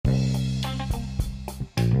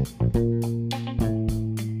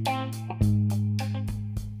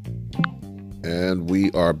And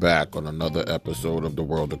we are back on another episode of The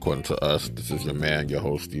World According to Us. This is your man, your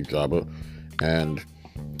host, Steve Jobber. And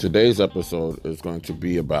today's episode is going to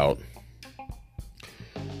be about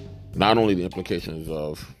not only the implications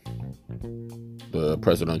of the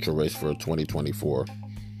presidential race for 2024,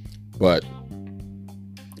 but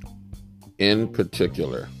in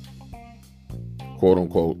particular, quote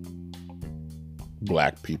unquote,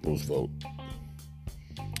 black people's vote.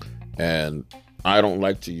 And I don't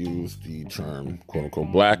like to use the term quote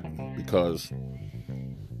unquote black because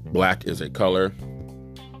black is a color.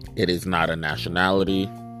 It is not a nationality.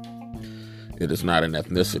 It is not an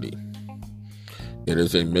ethnicity. It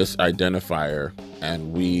is a misidentifier,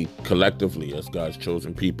 and we collectively, as God's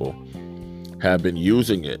chosen people, have been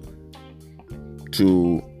using it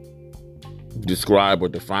to describe or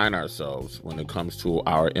define ourselves when it comes to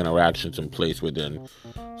our interactions and place within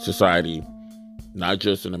society, not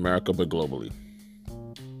just in America, but globally.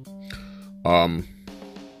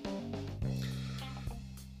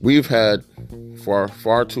 We've had for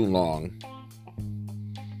far too long,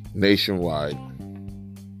 nationwide,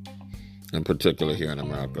 in particular here in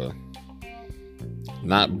America,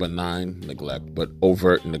 not benign neglect, but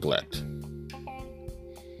overt neglect.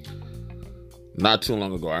 Not too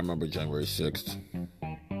long ago, I remember January 6th.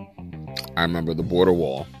 I remember the border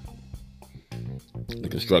wall, the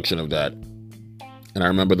construction of that. And I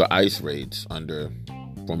remember the ICE raids under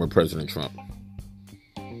former President Trump.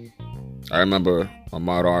 I remember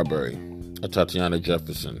Ahmaud Arbery, Tatiana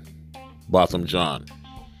Jefferson, Botham Jean,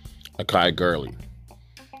 Akai Gurley,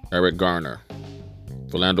 Eric Garner,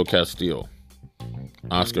 Philando Castile,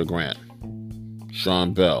 Oscar Grant,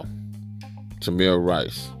 Sean Bell, Tamir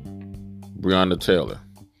Rice, Breonna Taylor,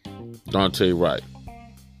 Daunte Wright,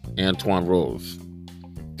 Antoine Rose,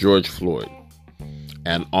 George Floyd,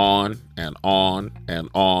 and on and on and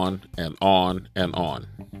on and on and on.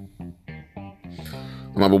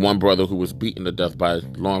 I remember one brother who was beaten to death by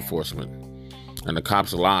law enforcement, and the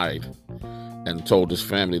cops lied and told his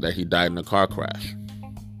family that he died in a car crash.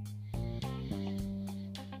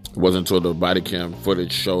 It wasn't until the body cam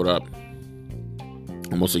footage showed up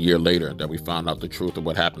almost a year later that we found out the truth of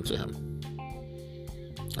what happened to him.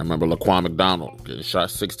 I remember Laquan McDonald getting shot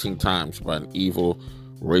 16 times by an evil,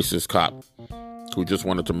 racist cop who just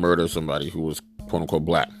wanted to murder somebody who was quote-unquote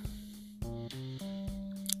black.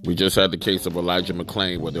 We just had the case of Elijah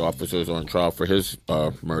McClain, where the officers on trial for his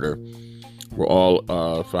murder were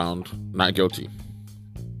all found not guilty,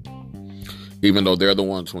 even though they're the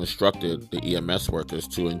ones who instructed the EMS workers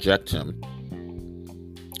to inject him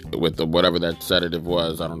with whatever that sedative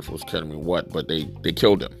was. I don't know if it was ketamine or what, but they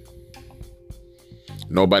killed him.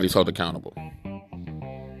 Nobody's held accountable.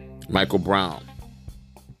 Michael Brown,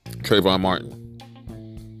 Trayvon Martin.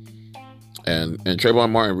 And Trayvon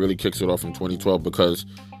Martin really kicks it off in 2012 because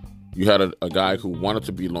you had a guy who wanted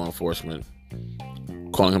to be law enforcement,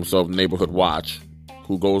 calling himself Neighborhood Watch,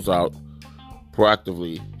 who goes out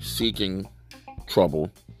proactively seeking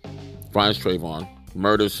trouble, finds Trayvon,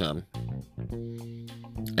 murders him,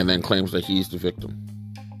 and then claims that he's the victim.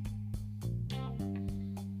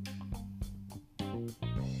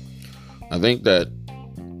 I think that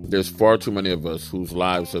there's far too many of us whose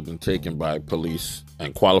lives have been taken by police,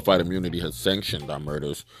 and qualified immunity has sanctioned our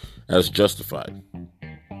murders as justified.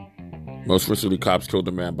 Most recently, cops killed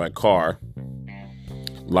a man by car,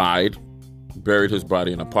 lied, buried his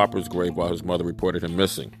body in a pauper's grave while his mother reported him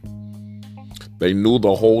missing. They knew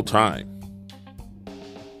the whole time,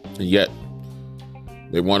 and yet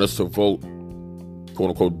they want us to vote,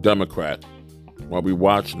 quote-unquote, Democrat, while we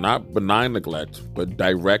watch not benign neglect, but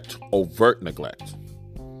direct, overt neglect.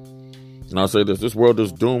 And I'll say this world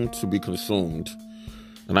is doomed to be consumed,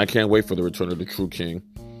 and I can't wait for the return of the true king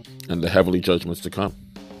and the heavenly judgments to come.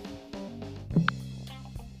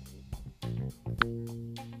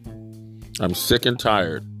 I'm sick and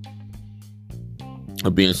tired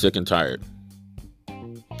of being sick and tired.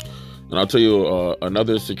 And I'll tell you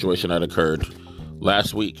another situation that occurred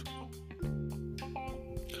last week.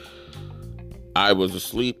 I was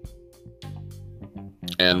asleep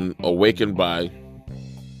and awakened by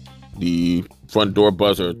the front door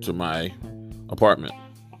buzzer to my apartment.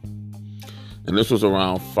 And this was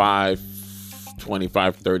around 5:20,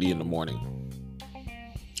 5:30 in the morning.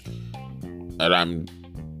 And I'm,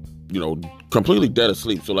 completely dead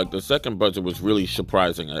asleep. So like the second buzzer was really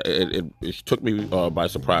surprising. It took me by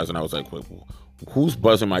surprise, and I was like, who's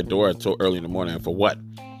buzzing my door so early in the morning and for what?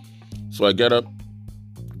 So I get up,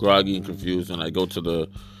 groggy and confused, and I go to the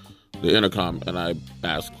intercom and I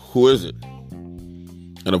ask, who is it?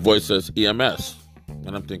 And a voice says EMS.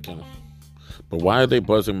 And I'm thinking, But why are they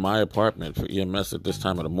buzzing my apartment for EMS at this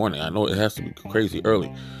time of the morning? I know it has to be crazy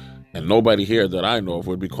early. And nobody here that I know of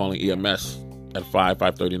would be calling EMS at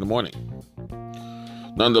 5:30 in the morning.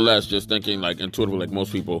 Nonetheless, just thinking like intuitively, like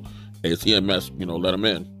most people, hey, it's EMS, let them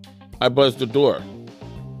in. I buzzed the door,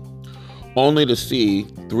 only to see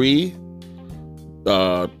 3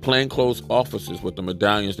 plainclothes officers with the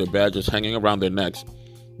medallions, their badges hanging around their necks,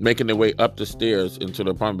 making their way up the stairs into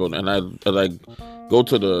the apartment building. And I go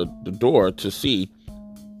to the door to see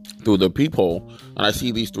through the peephole, and I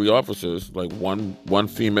see these 3 officers, like one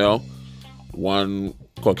female, one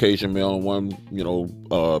Caucasian male, and one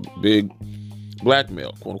big black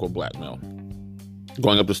male, quote unquote black male,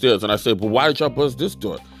 going up the stairs. And I said, "But why did y'all buzz this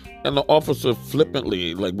door?" And the officer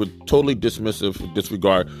flippantly, like with totally dismissive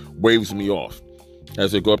disregard, waves me off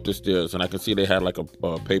as they go up the stairs. And I can see they had like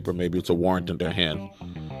a paper, maybe it's a warrant in their hand.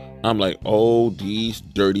 I'm like, oh, these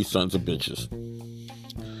dirty sons of bitches.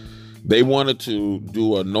 They wanted to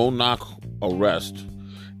do a no-knock arrest,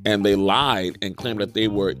 and they lied and claimed that they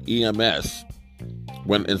were EMS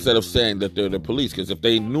when instead of saying that they're the police. Because if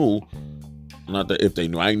they knew, not that if they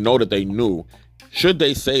knew, I know that they knew, should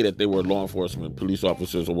they say that they were law enforcement, police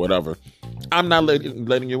officers or whatever, I'm not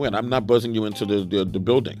letting you in. I'm not buzzing you into the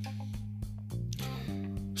building.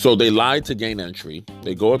 So they lied to gain entry.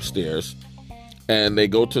 They go upstairs and they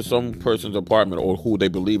go to some person's apartment, or who they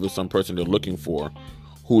believe is some person they're looking for,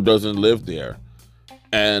 who doesn't live there.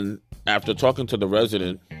 And after talking to the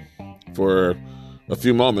resident for a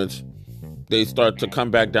few moments, they start to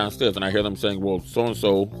come back downstairs, and I hear them saying, well,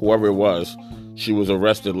 so-and-so, whoever it was, she was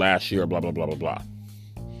arrested last year, blah, blah, blah, blah, blah.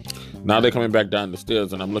 Now they're coming back down the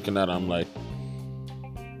stairs, and I'm looking at it, I'm like,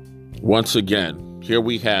 once again, here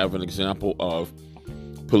we have an example of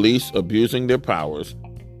police abusing their powers,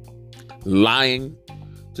 lying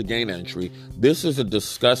to gain entry. This is a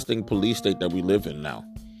disgusting police state that we live in now.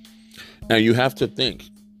 And you have to think,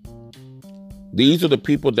 these are the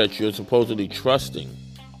people that you're supposedly trusting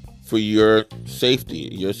for your safety,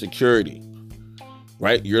 your security,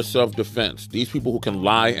 right? Your self-defense. These people who can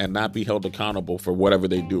lie and not be held accountable for whatever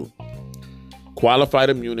they do. Qualified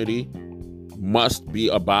immunity must be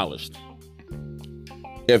abolished.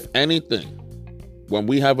 If anything, when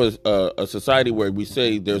we have a society where we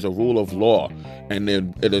say there's a rule of law and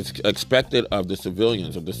then it is expected of the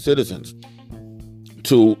civilians, of the citizens,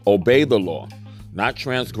 to obey the law, not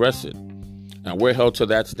transgress it, and we're held to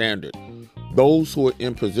that standard, those who are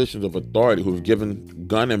in positions of authority, who've given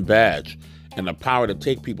gun and badge and the power to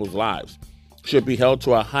take people's lives, should be held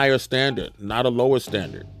to a higher standard, not a lower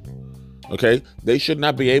standard. Okay? They should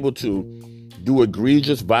not be able to do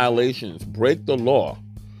egregious violations, break the law,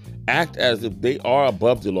 act as if they are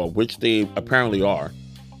above the law, which they apparently are,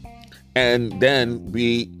 and then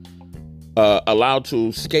be allowed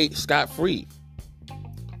to skate scot-free.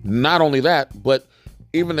 Not only that, but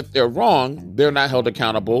even if they're wrong, they're not held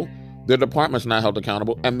accountable. Their department's not held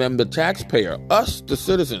accountable. And then the taxpayer, us, the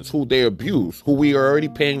citizens who they abuse, who we are already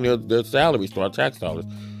paying their salaries to our tax dollars,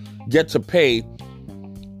 get to pay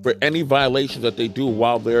for any violations that they do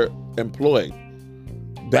while they're employed.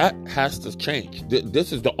 That has to change.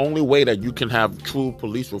 This is the only way that you can have true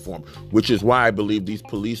police reform, which is why I believe these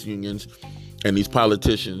police unions and these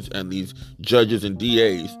politicians and these judges and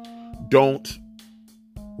DAs don't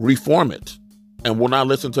reform it and will not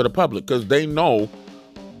listen to the public, because they know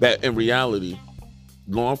that in reality,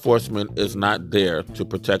 law enforcement is not there to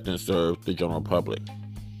protect and serve the general public.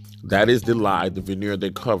 That is the lie, the veneer they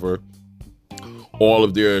cover all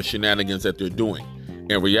of their shenanigans that they're doing.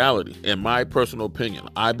 In reality, in my personal opinion,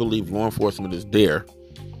 I believe law enforcement is there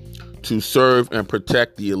to serve and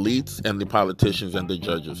protect the elites and the politicians and the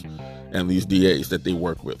judges and these DAs that they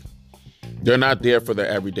work with. They're not there for the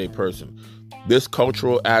everyday person. This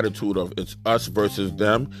cultural attitude of it's us versus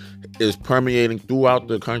them is permeating throughout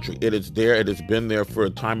the country. It is there. It has been there for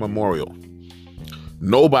a time memorial.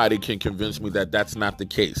 Nobody can convince me that that's not the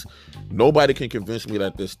case. Nobody can convince me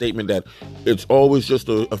that the statement that it's always just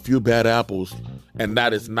a few bad apples and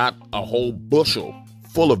that is not a whole bushel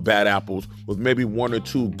full of bad apples with maybe 1 or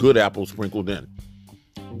 2 good apples sprinkled in.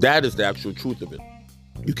 That is the actual truth of it.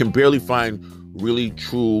 You can barely find really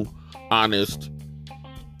true, honest,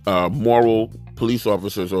 moral police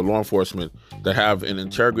officers or law enforcement that have an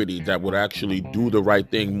integrity that would actually do the right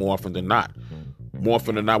thing more often than not. More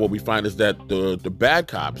often than not, what we find is that the bad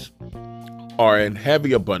cops are in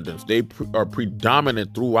heavy abundance. They are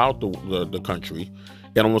predominant throughout the country,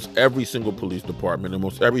 in almost every single police department,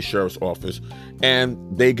 almost every sheriff's office, and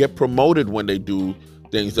they get promoted when they do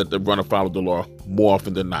things that run afoul of the law more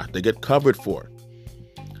often than not. They get covered for it.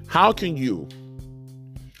 How can you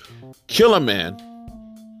kill a man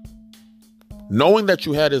knowing that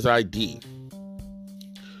you had his ID,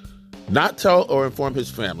 not tell or inform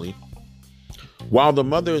his family, while the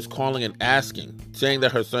mother is calling and asking, saying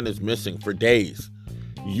that her son is missing for days.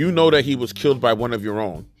 You know that he was killed by one of your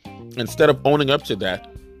own. Instead of owning up to that,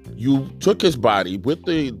 you took his body with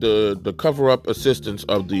the cover-up assistance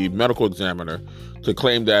of the medical examiner to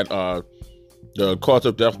claim that the cause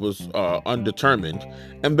of death was undetermined,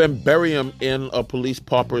 and then bury him in a police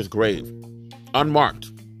pauper's grave,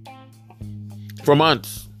 unmarked, for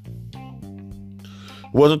months.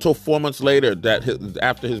 It wasn't until 4 months later that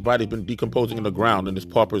after his body's been decomposing in the ground in this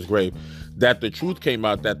pauper's grave, that the truth came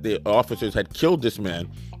out that the officers had killed this man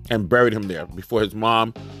and buried him there before his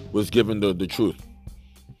mom was given the truth.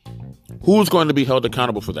 Who's going to be held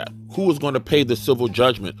accountable for that? Who is going to pay the civil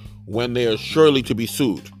judgment when they are surely to be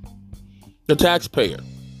sued? The taxpayer.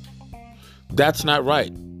 That's not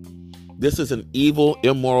right. This is an evil,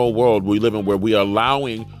 immoral world we live in, where we are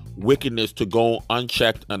allowing wickedness to go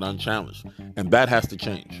unchecked and unchallenged. And that has to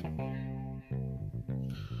change.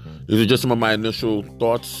 These are just some of my initial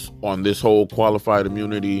thoughts on this whole qualified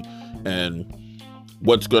immunity and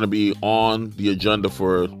what's going to be on the agenda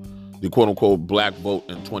for the quote-unquote black vote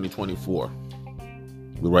in 2024.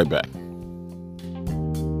 We'll be right back.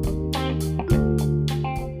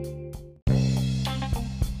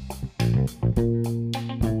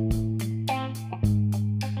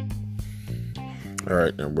 All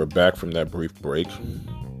right, and we're back from that brief break.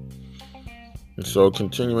 And so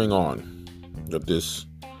continuing on with this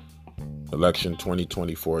election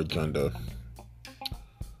 2024 agenda,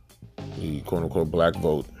 the quote-unquote black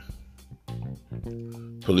vote,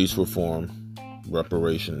 police reform,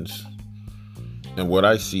 reparations, and what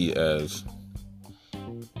I see as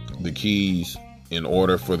the keys in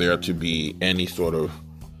order for there to be any sort of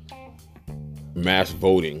mass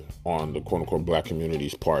voting on the quote-unquote black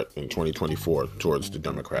community's part in 2024 towards the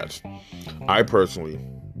Democrats. I personally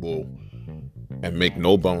will and make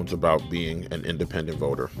no bones about being an independent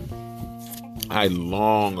voter. I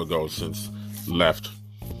long ago since left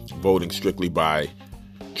voting strictly by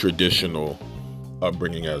traditional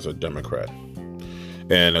upbringing as a Democrat.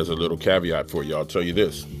 And as a little caveat for you, I'll tell you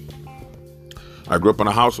this. I grew up in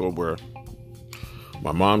a household where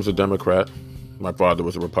my mom's a Democrat, my father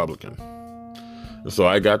was a Republican. And so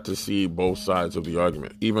I got to see both sides of the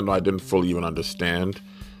argument, even though I didn't fully even understand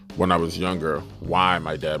when I was younger why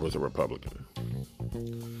my dad was a Republican.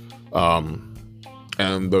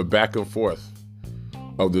 And the back and forth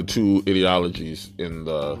of the two ideologies in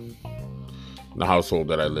the household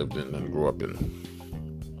that I lived in and grew up in.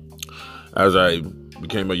 As I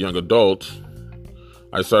became a young adult,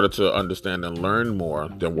 I started to understand and learn more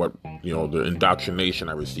than what, the indoctrination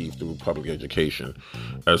I received through public education,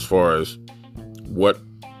 as far as what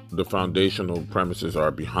the foundational premises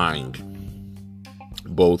are behind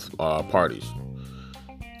both parties.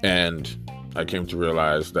 And I came to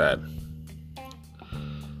realize that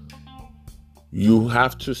you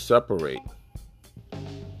have to separate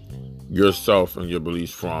yourself and your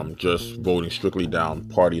beliefs from just voting strictly down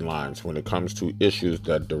party lines when it comes to issues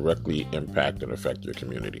that directly impact and affect your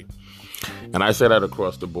community. And I say that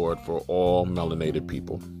across the board for all melanated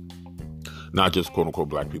people, not just quote unquote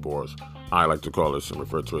black people, or as I like to call us and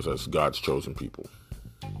refer to us as God's chosen people.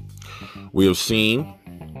 We have seen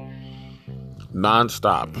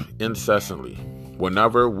nonstop, incessantly,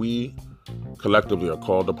 whenever we collectively are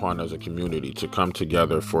called upon as a community to come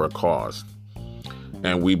together for a cause,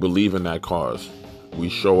 and we believe in that cause, we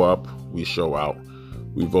show up, we show out,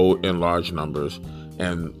 we vote in large numbers,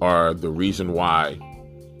 and are the reason why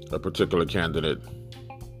a particular candidate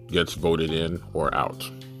gets voted in or out.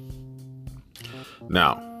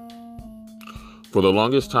 Now, for the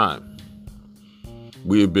longest time,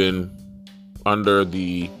 we have been under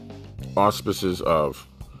the auspices of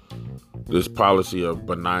this policy of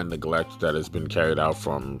benign neglect that has been carried out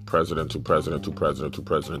from president to president to president to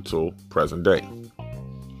president to present day.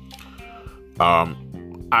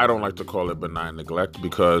 I don't like to call it benign neglect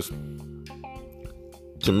because,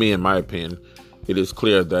 to me, in my opinion, it is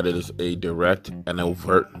clear that it is a direct and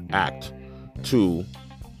overt act to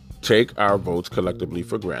take our votes collectively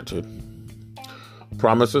for granted,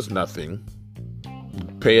 promise us nothing,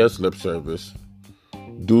 pay us lip service,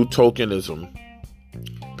 do tokenism,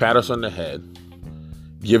 pat us on the head,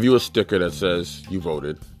 give you a sticker that says you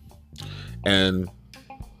voted, and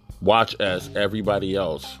watch as everybody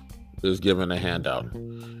else is given a handout.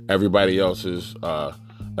 Everybody else's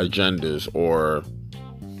agendas or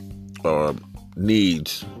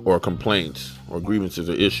needs or complaints or grievances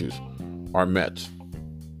or issues are met.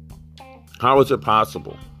 How is it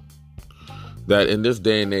possible that in this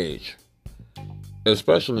day and age,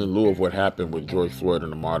 especially in lieu of what happened with George Floyd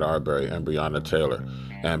and Ahmaud Arbery and Breonna Taylor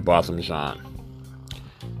and Botham Jean,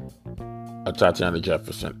 Tatiana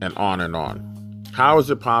Jefferson, and on and on. How is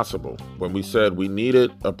it possible when we said we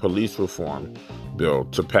needed a police reform bill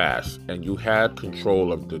to pass and you had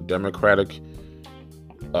control of the Democratic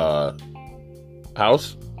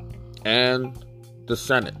House and the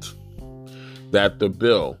Senate, that the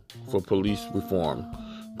bill for police reform,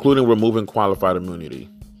 including removing qualified immunity,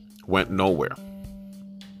 went nowhere?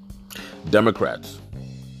 Democrats,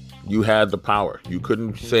 you had the power. You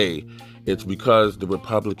couldn't say it's because the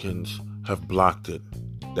Republicans have blocked it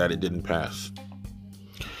that it didn't pass.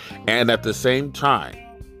 And at the same time,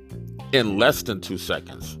 in less than 2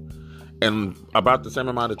 seconds, and about the same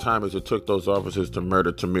amount of time as it took those officers to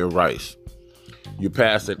murder Tamir Rice, you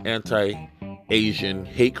passed an anti-Asian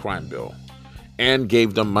hate crime bill and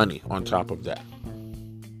gave them money on top of that.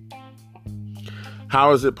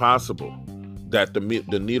 How is it possible that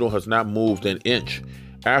the needle has not moved an inch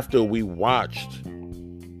after we watched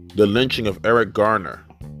the lynching of Eric Garner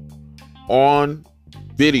on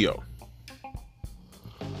video?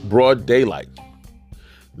 Broad daylight.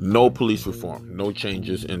 No police reform. No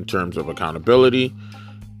changes in terms of accountability.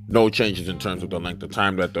 No changes in terms of the length of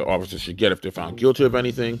time that the officers should get if they're found guilty of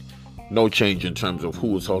anything. No change in terms of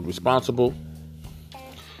who is held responsible.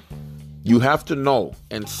 You have to know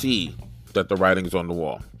and see that the writing is on the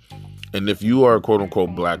wall. And if you are a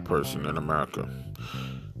quote-unquote black person in America,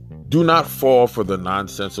 do not fall for the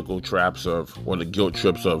nonsensical traps of, or the guilt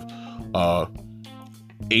trips of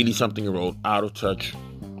 80-something-year-old out-of-touch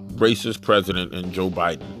racist president and Joe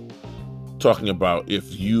Biden talking about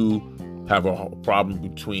if you have a problem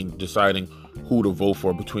between deciding who to vote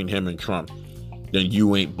for between him and Trump, then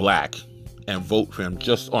you ain't black, and vote for him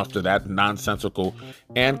just after that nonsensical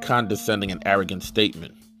and condescending and arrogant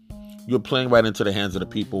statement. You're playing right into the hands of the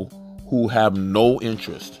people who have no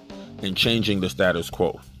interest in changing the status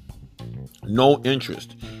quo, no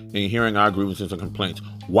interest in hearing our grievances and complaints,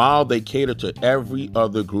 while they cater to every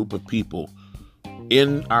other group of people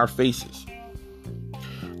in our faces.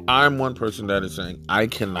 I'm one person that is saying I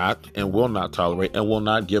cannot and will not tolerate and will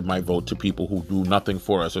not give my vote to people who do nothing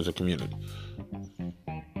for us as a community.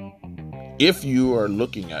 If you are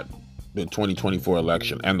looking at the 2024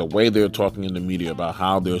 election and the way they're talking in the media about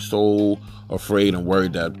how they're so afraid and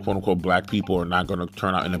worried that quote-unquote black people are not going to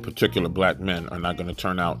turn out, and in particular black men are not going to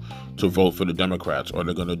turn out to vote for the Democrats, or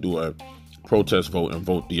they're going to do a protest vote and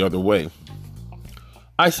vote the other way,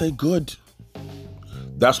 I say good.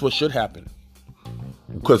 That's what should happen.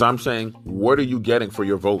 Because I'm saying, what are you getting for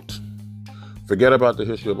your vote? Forget about the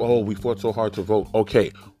history of, we fought so hard to vote.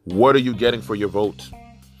 Okay, what are you getting for your vote?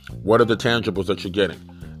 What are the tangibles that you're getting?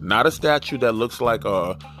 Not a statue that looks like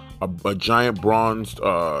a giant bronzed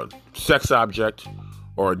sex object,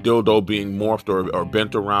 or a dildo being morphed or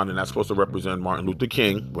bent around, and that's supposed to represent Martin Luther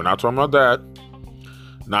King. We're not talking about that.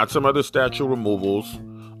 Not some other statue removals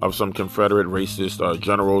of some Confederate racist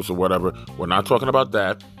generals or whatever. We're not talking about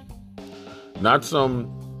that. Not some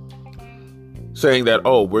saying that,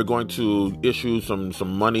 we're going to issue some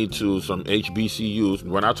money to some HBCUs.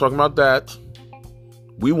 We're not talking about that.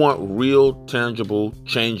 We want real, tangible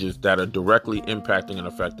changes that are directly impacting and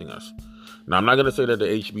affecting us. Now, I'm not going to say that the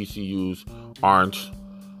HBCUs aren't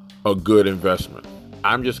a good investment.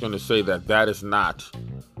 I'm just going to say that that is not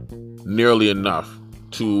nearly enough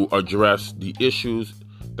to address the issues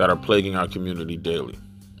that are plaguing our community daily.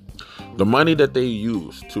 The money that they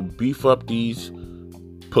use to beef up these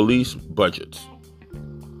police budgets,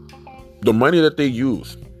 the money that they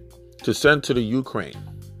use to send to the Ukraine,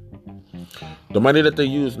 the money that they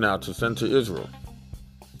use now to send to Israel,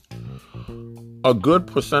 a good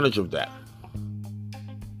percentage of that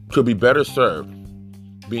could be better served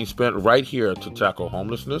being spent right here to tackle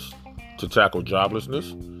homelessness, to tackle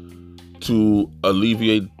joblessness, to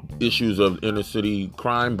alleviate issues of inner city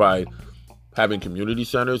crime by having community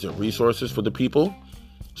centers and resources for the people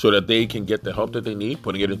so that they can get the help that they need,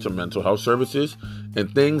 putting it into mental health services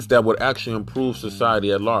and things that would actually improve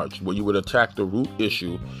society at large, where you would attack the root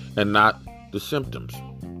issue and not the symptoms,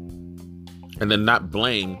 and then not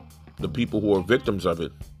blame the people who are victims of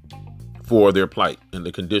it for their plight and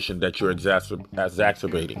the condition that you're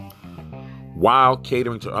exacerbating while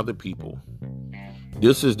catering to other people.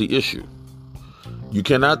 This is the issue. You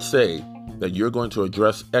cannot say that you're going to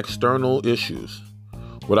address external issues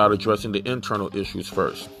without addressing the internal issues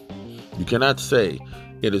first. You cannot say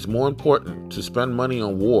it is more important to spend money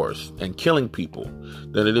on wars and killing people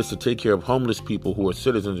than it is to take care of homeless people who are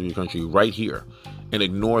citizens of your country right here and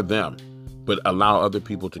ignore them, but allow other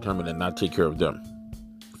people to come in and not take care of them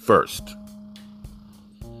first.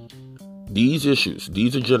 These issues,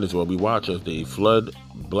 these agendas, what we watch as they flood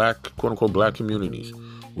black, quote-unquote, black communities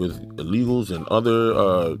with illegals and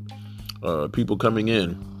other people coming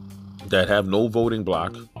in that have no voting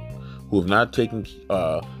block, who have not taken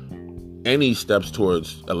any steps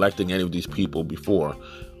towards electing any of these people before,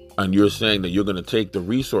 and you're saying that you're going to take the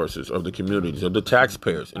resources of the communities, of the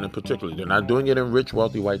taxpayers, and in particular, they're not doing it in rich,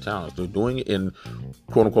 wealthy white towns. They're doing it in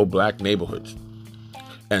quote-unquote black neighborhoods,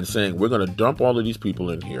 and saying we're going to dump all of these people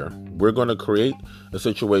in here. We're going to create a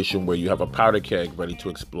situation where you have a powder keg ready to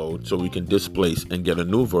explode so we can displace and get a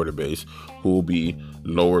new voter base who will be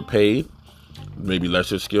lower paid, maybe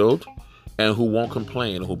lesser skilled, and who won't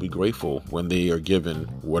complain, who will be grateful when they are given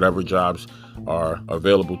whatever jobs are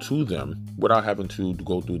available to them without having to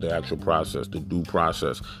go through the actual process, the due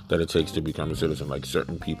process that it takes to become a citizen, like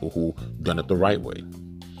certain people who done it the right way.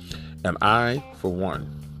 And I, for one,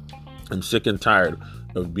 am sick and tired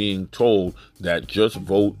of being told that just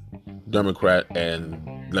vote Democrat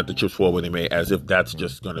and let the chips fall where they may, as if that's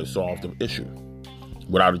just going to solve the issue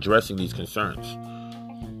without addressing these concerns.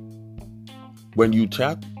 When you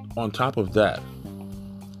tap on top of that,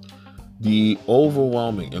 the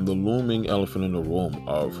overwhelming and the looming elephant in the room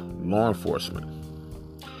of law enforcement,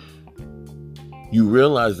 you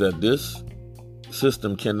realize that this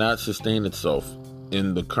system cannot sustain itself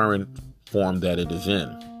in the current form that it is in.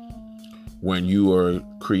 When you are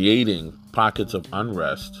creating pockets of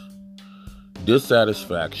unrest,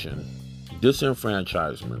 dissatisfaction,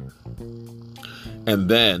 disenfranchisement, and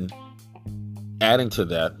then adding to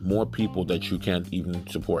that more people that you can't even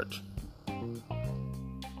support,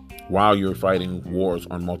 while you're fighting wars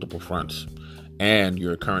on multiple fronts, and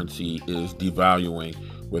your currency is devaluing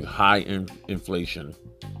with high inflation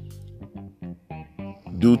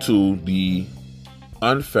due to the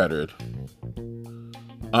unfettered,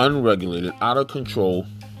 unregulated, out of control,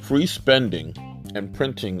 free spending and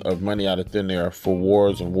printing of money out of thin air for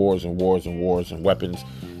wars and wars and wars and wars and weapons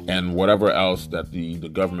and whatever else that the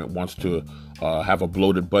government wants to have a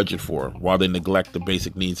bloated budget for, while they neglect the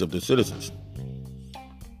basic needs of the citizens.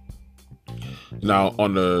 Now,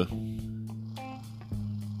 on the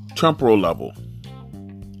temporal level,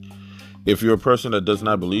 if you're a person that does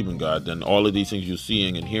not believe in God, then all of these things you're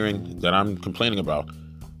seeing and hearing that I'm complaining about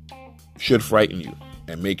should frighten you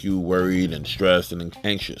and make you worried and stressed and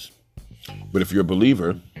anxious. But if you're a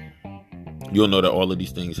believer, you'll know that all of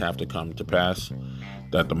these things have to come to pass,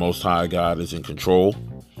 that the Most High God is in control,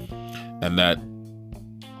 and that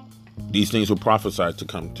these things were prophesied to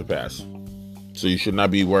come to pass. So you should not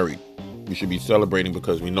be worried. We should be celebrating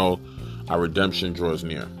because we know our redemption draws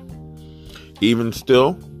near. Even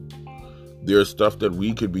still, there's stuff that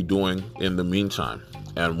we could be doing in the meantime.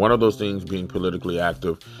 And one of those things, being politically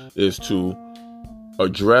active, is to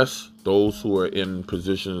address those who are in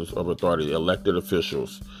positions of authority, elected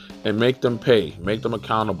officials, and make them pay, make them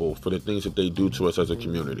accountable for the things that they do to us as a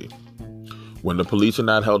community. When the police are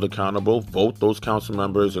not held accountable, vote those council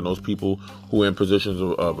members and those people who are in positions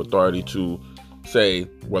of authority to say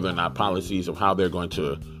whether or not policies of how they're going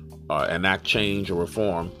to enact change or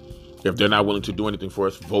reform. If they're not willing to do anything for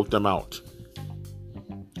us, vote them out.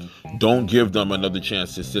 Don't give them another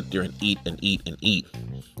chance to sit there and eat and eat and eat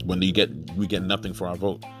when we get nothing for our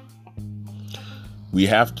vote. We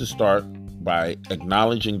have to start by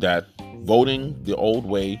acknowledging that voting the old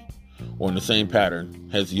way or in the same pattern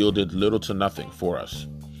has yielded little to nothing for us.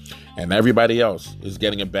 And everybody else is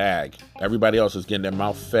getting a bag. Everybody else is getting their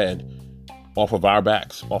mouth fed off of our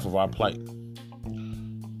backs, off of our plight.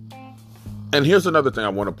 And here's another thing I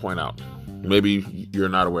want to point out. Maybe you're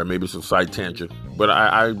not aware, maybe it's a side tangent, but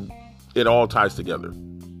it all ties together.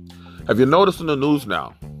 Have you noticed in the news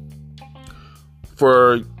now,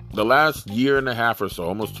 for the last year and a half or so,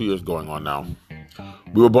 almost 2 years going on now,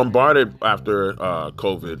 we were bombarded after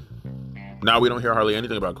COVID. Now we don't hear hardly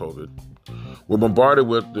anything about COVID. We're bombarded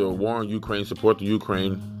with the war in Ukraine, support the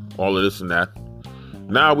Ukraine, all of this and that.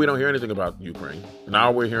 Now we don't hear anything about Ukraine.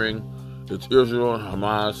 Now we're hearing it's Israel,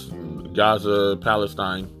 Hamas, Gaza,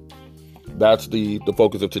 Palestine. That's the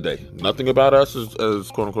focus of today. Nothing about us as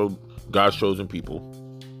quote-unquote God's chosen people.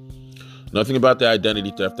 Nothing about the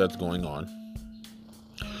identity theft that's going on.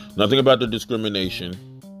 Nothing about the discrimination,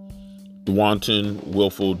 the wanton,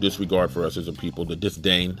 willful disregard for us as a people, the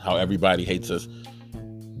disdain, how everybody hates us.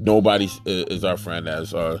 Nobody is our friend,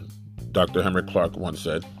 as Dr. Henrik Clark once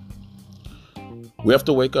said. We have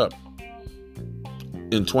to wake up.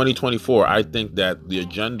 In 2024, I think that the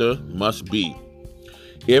agenda must be,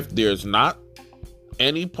 if there's not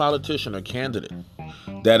any politician or candidate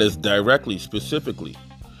that is directly, specifically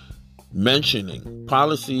mentioning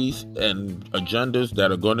policies and agendas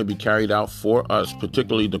that are going to be carried out for us,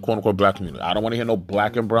 particularly the quote-unquote black community. I don't want to hear no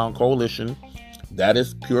black and brown coalition. That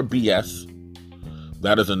is pure BS.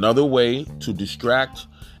 That is another way to distract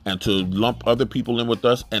and to lump other people in with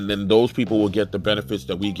us, and then those people will get the benefits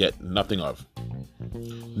that we get nothing of.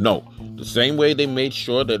 No. The same way they made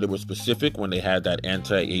sure that it was specific when they had that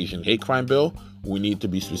anti-Asian hate crime bill, we need to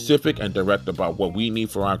be specific and direct about what we need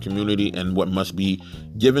for our community and what must be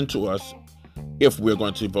given to us if we're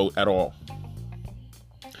going to vote at all.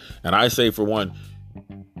 And I say, for one,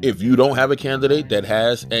 if you don't have a candidate that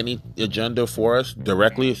has any agenda for us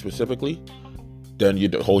directly, specifically, then you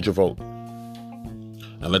hold your vote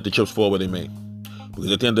and let the chips fall where they may.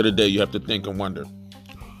 Because at the end of the day, you have to think and wonder,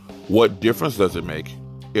 what difference does it make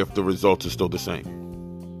if the results are still the same?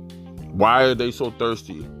 Why are they so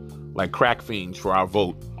thirsty, like crack fiends, for our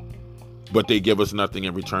vote, but they give us nothing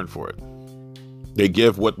in return for it? They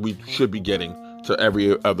give what we should be getting to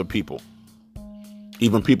every other people,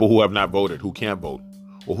 even people who have not voted, who can't vote,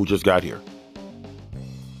 or who just got here.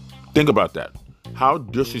 Think about that. How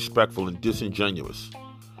disrespectful and disingenuous.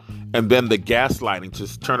 And then the gaslighting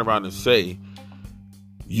to turn around and say,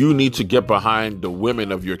 you need to get behind the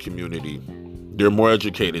women of your community. They're more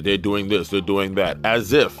educated. They're doing this. They're doing that.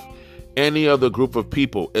 As if any other group of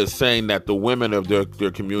people is saying that the women of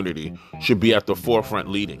their community should be at the forefront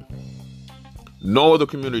leading. No other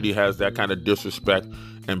community has that kind of disrespect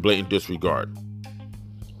and blatant disregard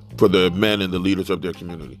for the men and the leaders of their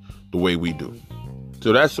community the way we do.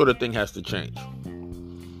 So that sort of thing has to change.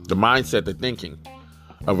 The mindset, the thinking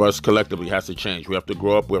of us collectively has to change. We have to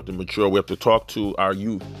grow up. We have to mature. We have to talk to our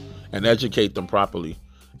youth and educate them properly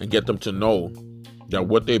and get them to know that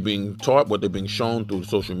what they're being taught, what they're being shown through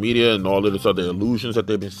social media and all of this other illusions that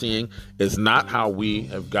they've been seeing is not how we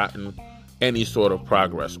have gotten any sort of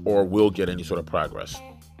progress or will get any sort of progress.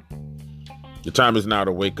 The time is now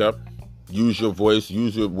to wake up, use your voice,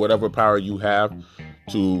 use your whatever power you have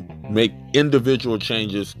to make individual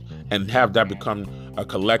changes and have that become a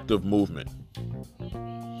collective movement.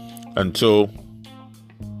 Until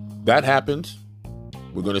that happens,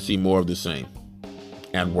 we're going to see more of the same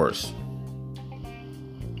and worse.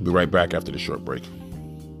 Be right back after the short break.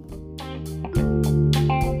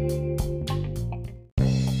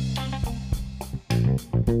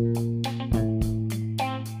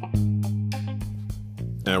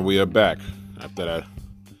 And we are back after that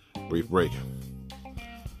brief break.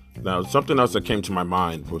 Now, something else that came to my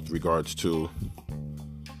mind with regards to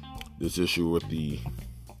this issue with the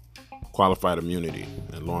qualified immunity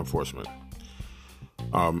and law enforcement.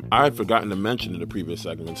 I had forgotten to mention in the previous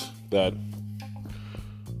segments that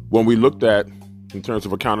when we looked at, in terms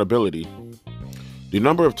of accountability, the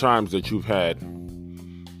number of times that you've had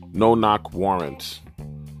no-knock warrants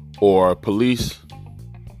or police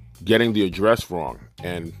getting the address wrong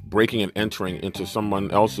and breaking and entering into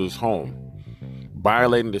someone else's home,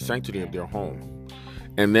 violating the sanctity of their home,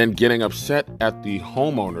 and then getting upset at the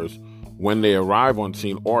homeowners when they arrive on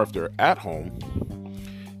scene or if they're at home,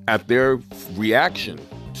 at their reaction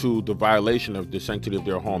to the violation of the sanctity of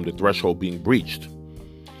their home, the threshold being breached.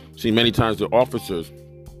 See, many times the officers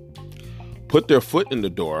put their foot in the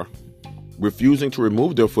door, refusing to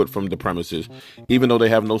remove their foot from the premises, even though they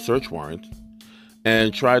have no search warrant,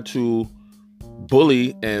 and try to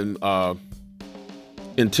bully and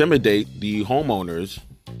intimidate the homeowners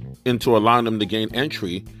into allowing them to gain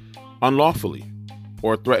entry unlawfully,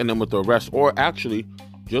 or threaten them with arrest, or actually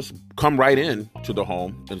just come right in to the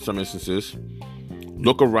home in some instances,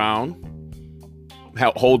 look around,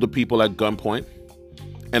 hold the people at gunpoint,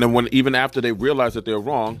 and then even after they realize that they're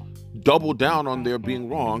wrong, double down on their being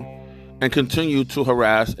wrong and continue to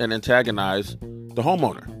harass and antagonize the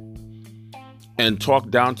homeowner and talk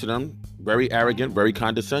down to them, very arrogant, very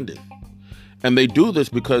condescending. And they do this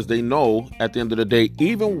because they know at the end of the day,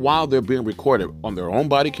 even while they're being recorded on their own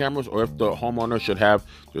body cameras, or if the homeowner should have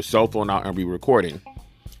their cell phone out and be recording,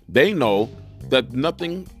 they know that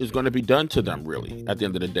nothing is going to be done to them, really, at the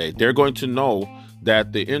end of the day. They're going to know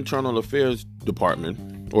that the Internal Affairs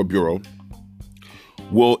Department or Bureau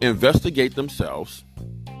will investigate themselves,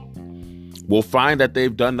 will find that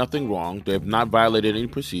they've done nothing wrong, they have not violated any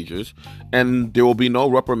procedures, and there will be no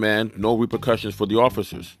reprimand, no repercussions for the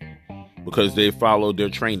officers, because they followed their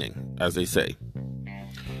training, as they say.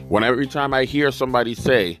 Every time I hear somebody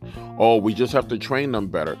say, oh, we just have to train them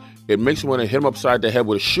better, it makes me want to hit them upside the head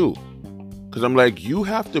with a shoe. Because I'm like, you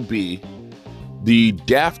have to be the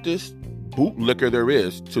daftest bootlicker there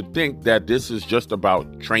is to think that this is just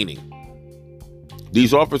about training.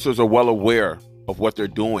 These officers are well aware of what they're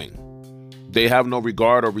doing. They have no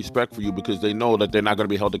regard or respect for you because they know that they're not going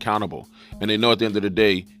to be held accountable. And they know at the end of the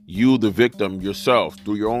day, you, the victim, yourself,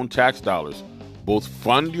 through your own tax dollars, both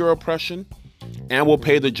fund your oppression and will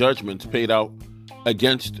pay the judgments paid out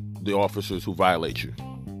against the officers who violate you.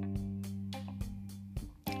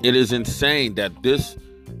 It is insane that this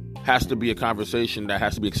has to be a conversation that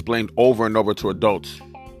has to be explained over and over to adults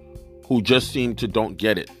who just seem to don't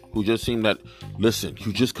get it, who just seem that, listen,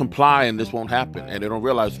 you just comply and this won't happen. And they don't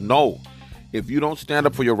realize, no, if you don't stand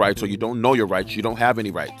up for your rights or you don't know your rights, you don't have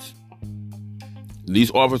any rights.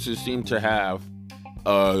 These officers seem to have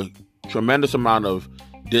a tremendous amount of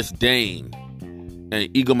disdain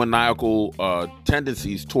and egomaniacal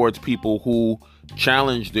tendencies towards people who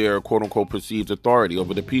challenge their quote-unquote perceived authority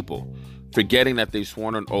over the people, forgetting that they've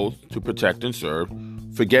sworn an oath to protect and serve,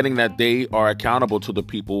 forgetting that they are accountable to the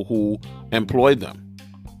people who employ them,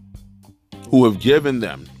 who have given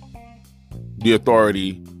them the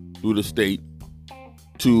authority through the state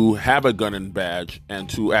to have a gun and badge and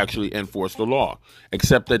to actually enforce the law.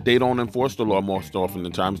 Except that they don't enforce the law most often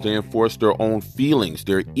than times. They enforce their own feelings,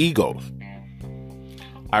 their egos.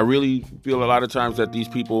 I really feel a lot of times that these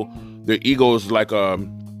people, their ego is like a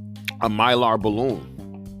mylar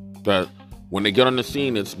balloon. That when they get on the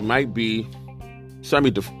scene, it might be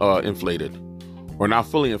semi-inflated or not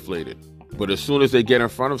fully inflated. But as soon as they get in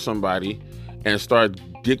front of somebody and start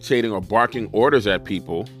dictating or barking orders at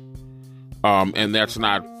people, and that's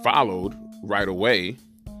not followed right away,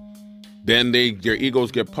 then their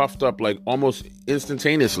egos get puffed up like almost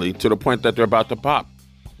instantaneously to the point that they're about to pop.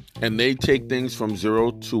 And they take things from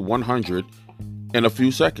 0 to 100 in a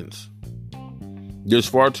few seconds. There's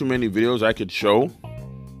far too many videos I could show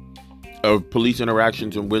of police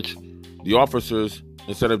interactions in which the officers,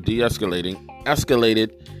 instead of de-escalating,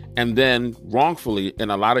 escalated and then wrongfully,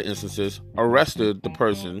 in a lot of instances, arrested the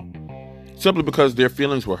person simply because their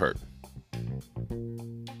feelings were hurt.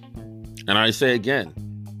 And I say again,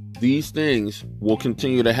 these things will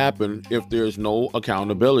continue to happen if there's no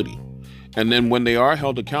accountability. And then when they are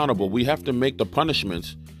held accountable, we have to make the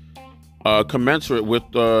punishments commensurate with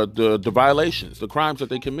the violations, the crimes that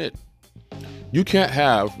they commit. You can't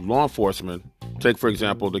have law enforcement, take for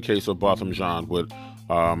example the case of Botham Jean with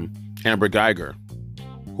Amber Geiger,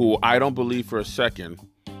 who I don't believe for a second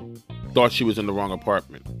thought she was in the wrong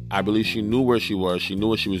apartment. I believe she knew where she was, she knew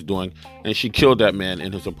what she was doing, and she killed that man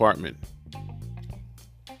in his apartment.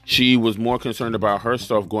 She was more concerned about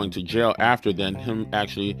herself going to jail after than him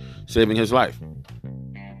actually saving his life.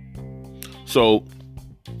 So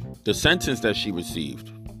the sentence that she received,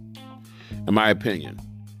 in my opinion,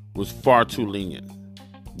 was far too lenient.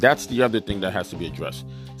 That's the other thing that has to be addressed.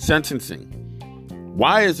 Sentencing.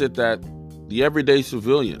 Why is it that the everyday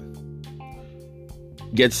civilian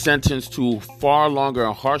gets sentenced to far longer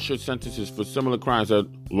and harsher sentences for similar crimes that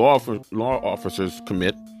law officers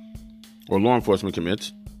commit or law enforcement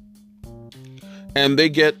commits, and they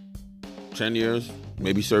get 10 years,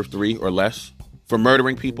 maybe serve 3 or less for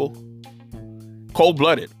murdering people?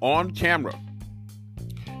 Cold-blooded, on camera.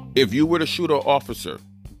 If you were to shoot an officer,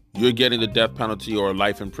 you're getting the death penalty or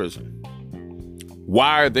life in prison.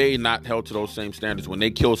 Why are they not held to those same standards when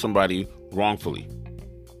they kill somebody wrongfully?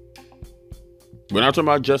 We're not talking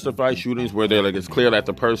about justified shootings where they're like, it's clear that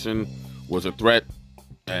the person was a threat,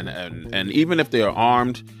 and even if they are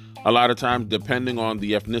armed, a lot of times, depending on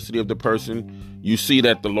the ethnicity of the person, you see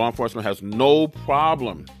that the law enforcement has no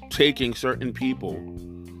problem taking certain people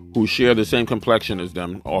who share the same complexion as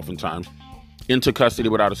them, oftentimes, into custody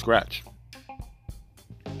without a scratch.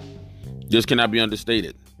 This cannot be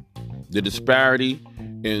understated. The disparity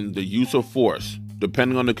in the use of force,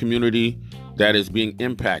 depending on the community that is being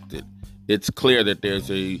impacted, it's clear that there's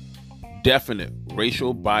a definite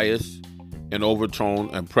racial bias and overtone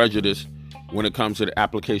and prejudice when it comes to the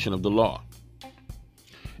application of the law.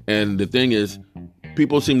 And the thing is,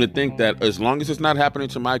 people seem to think that as long as it's not happening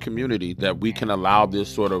to my community, that we can allow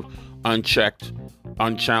this sort of unchecked,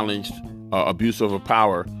 unchallenged abuse of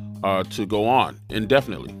power to go on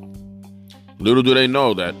indefinitely. Little do they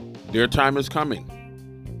know that their time is coming.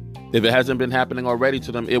 If it hasn't been happening already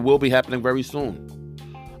to them, it will be happening very soon.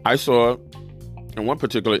 I saw, in one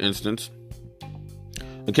particular instance,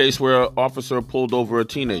 a case where an officer pulled over a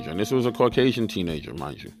teenager, and this was a Caucasian teenager,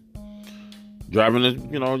 mind you, driving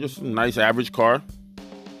a, just a nice average car.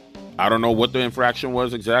 I don't know what the infraction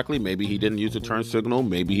was exactly. Maybe he didn't use a turn signal.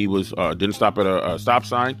 Maybe he was didn't stop at a stop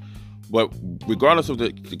sign. But regardless of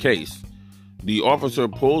the case, the officer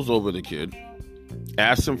pulls over the kid,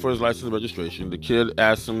 asks him for his license and registration. The kid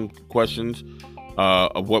asks him questions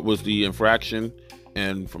of what was the infraction.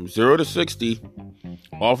 And from 0 to 60,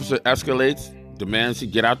 officer escalates, demands he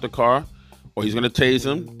get out the car or he's going to tase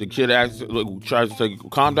him. The kid tries to say,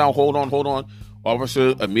 calm down, hold on.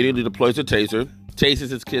 Officer immediately deploys a taser, tases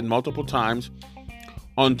his kid multiple times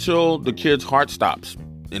until the kid's heart stops.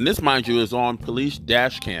 And this, mind you, is on police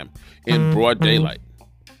dash cam in broad daylight.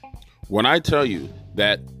 When I tell you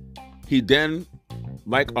that he then,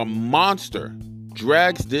 like a monster,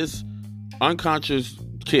 drags this unconscious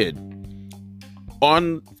kid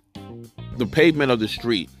on the pavement of the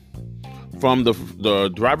street from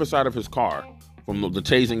the driver's side of his car from the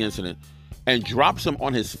tasing incident and drops him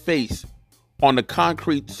on his face on the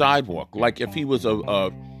concrete sidewalk like if he was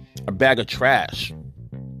a bag of trash,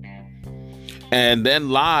 and then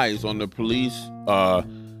lies on the police,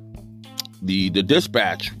 the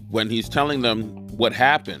dispatch, when he's telling them what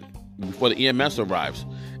happened before the EMS arrives,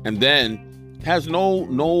 and then has no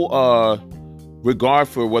regard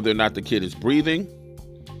for whether or not the kid is breathing,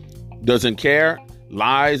 doesn't care,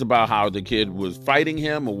 lies about how the kid was fighting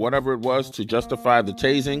him or whatever it was to justify the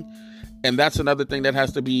tasing. And that's another thing that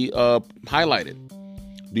has to be highlighted.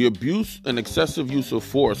 The abuse and excessive use of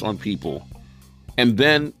force on people. And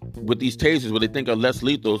then with these tasers, what they think are less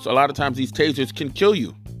lethal, a lot of times these tasers can kill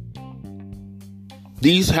you.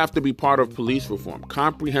 These have to be part of police reform,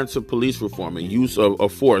 comprehensive police reform and use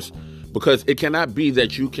of force, because it cannot be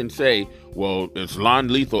that you can say, well, it's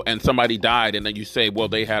non-lethal and somebody died, and then you say, well,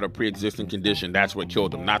 they had a pre-existing condition, that's what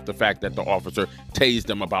killed them, not the fact that the officer tased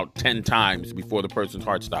them about 10 times before the person's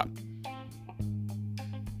heart stopped.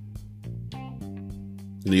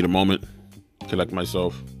 Need a moment, collect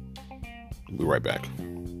myself. I'll be right back.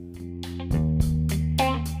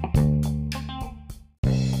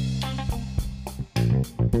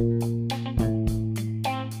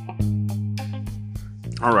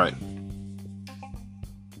 All right.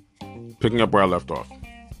 Picking up where I left off.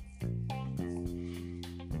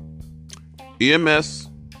 EMS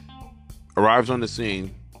arrives on the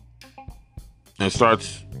scene and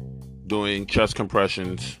starts doing chest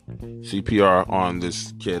compressions, CPR on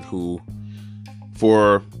this kid who,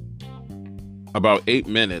 for about 8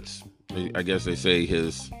 minutes, I guess they say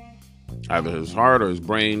either his heart or his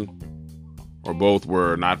brain or both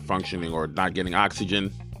were not functioning or not getting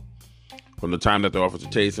oxygen from the time that the officer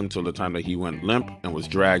tased him till the time that he went limp and was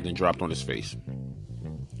dragged and dropped on his face.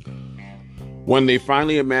 When they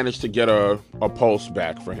finally managed to get a pulse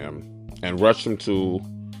back for him and rushed him to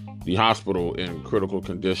the hospital in critical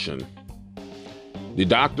condition, the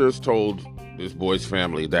doctors told this boy's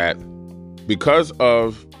family that because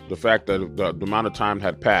of the fact that the amount of time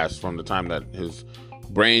had passed from the time that his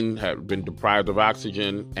brain had been deprived of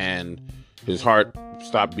oxygen and his heart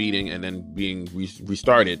stopped beating and then being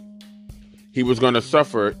restarted, he was going to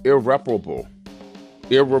suffer irreversible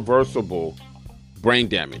brain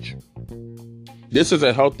damage. This is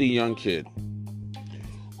a healthy young kid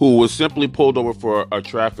who was simply pulled over for a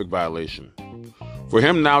traffic violation. For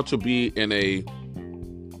him now to be in a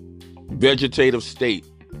vegetative state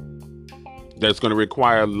that's going to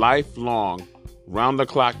require lifelong,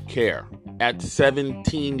 round-the-clock care at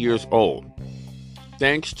 17 years old,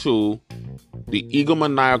 thanks to the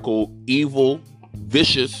egomaniacal, evil,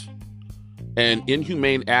 vicious, and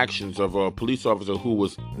inhumane actions of a police officer who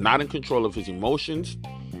was not in control of his emotions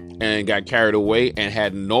and got carried away and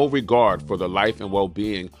had no regard for the life and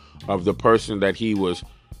well-being of the person that he was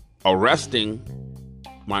arresting,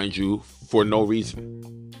 mind you, for no reason.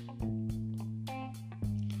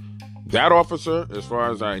 That officer, as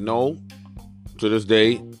far as I know, to this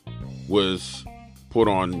day, was put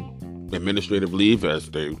on administrative leave,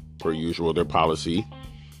 as they, per usual, their policy.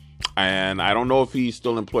 And I don't know if he's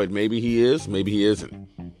still employed. Maybe he is, maybe he isn't.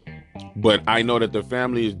 But I know that the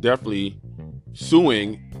family is definitely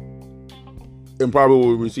suing and probably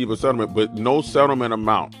will receive a settlement, but no settlement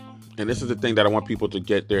amount. And this is the thing that I want people to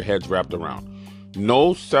get their heads wrapped around.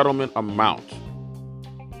 No settlement amount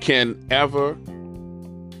can ever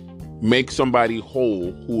make somebody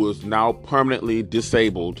whole who is now permanently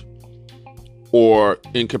disabled or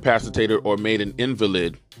incapacitated or made an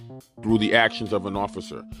invalid through the actions of an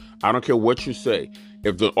officer. I don't care what you say.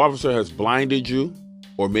 If the officer has blinded you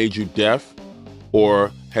or made you deaf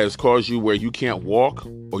or has caused you where you can't walk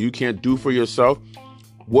or you can't do for yourself,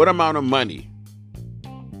 what amount of money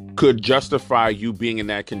could justify you being in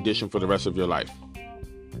that condition for the rest of your life?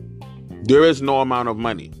 There is no amount of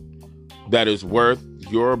money that is worth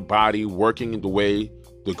your body working in the way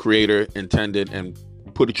the Creator intended and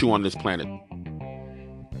put you on this planet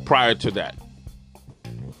prior to that.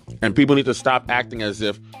 And people need to stop acting as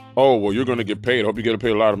if, oh, well, you're going to get paid. I hope you get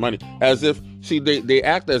paid a lot of money. As if, see, they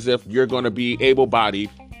act as if you're going to be able-bodied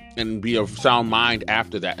and be of sound mind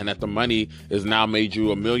after that, and that the money has now made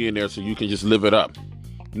you a millionaire so you can just live it up.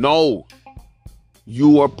 No.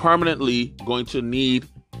 You are permanently going to need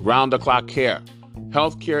round-the-clock care.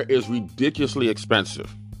 Healthcare is ridiculously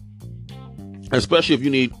expensive, especially if you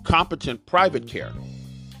need competent private care.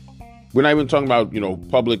 We're not even talking about,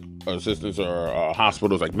 public assistance or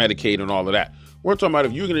hospitals like Medicaid and all of that. We're talking about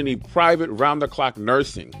if you're going to need private round-the-clock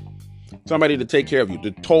nursing somebody to take care of you,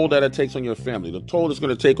 the toll that it takes on your family, the toll it's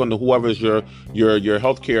going to take on whoever's your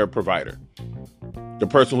healthcare provider, the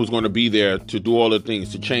person who's going to be there to do all the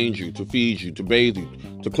things, to change you, to feed you, to bathe you,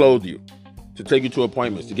 to clothe you, to take you to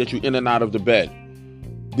appointments, to get you in and out of the bed.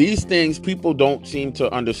 These things people don't seem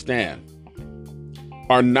to understand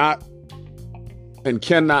are not and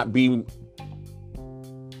cannot be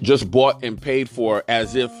just bought and paid for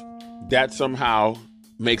as if that somehow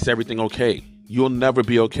makes everything okay. You'll never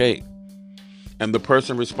be okay. And the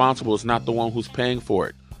person responsible is not the one who's paying for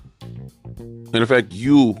it. And in fact,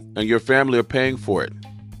 you and your family are paying for it.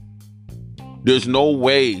 There's no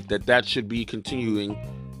way that should be continuing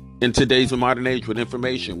in today's modern age with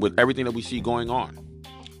information, with everything that we see going on.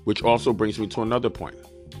 Which also brings me to another point.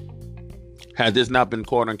 Had this not been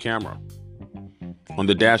caught on camera, on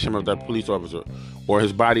the dash cam of that police officer, or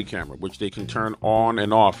his body camera, which they can turn on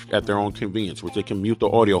and off at their own convenience, which they can mute the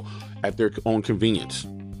audio at their own convenience,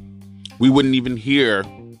 we wouldn't even hear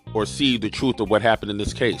or see the truth of what happened in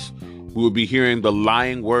this case. We would be hearing the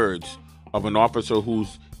lying words of an officer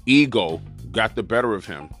whose ego got the better of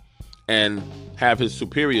him, and have his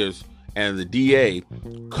superiors and the DA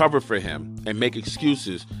cover for him and make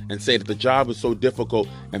excuses and say that the job is so difficult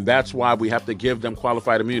and that's why we have to give them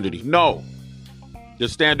qualified immunity. No. The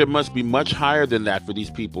standard must be much higher than that for these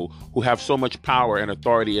people who have so much power and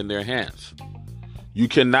authority in their hands. You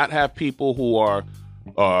cannot have people who are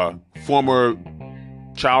former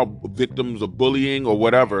child victims of bullying or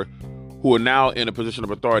whatever, who are now in a position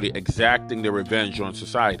of authority, exacting their revenge on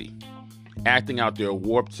society, acting out their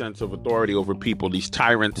warped sense of authority over people, these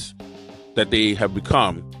tyrants that they have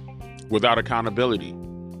become, without accountability.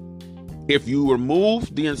 If you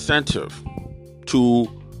remove the incentive to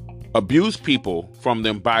abuse people from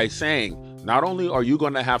them by saying, not only are you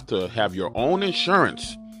going to have your own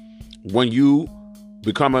insurance when you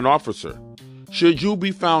become an officer, should you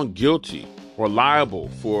be found guilty or liable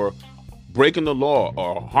for breaking the law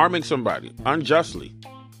or harming somebody unjustly,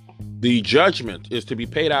 the judgment is to be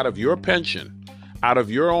paid out of your pension, out of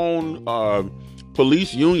your own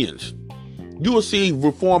police unions. You will see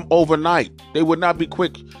reform overnight. They would not be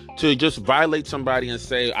quick to just violate somebody and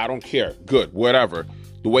say, I don't care, good, whatever,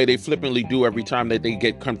 the way they flippantly do every time that they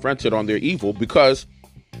get confronted on their evil, because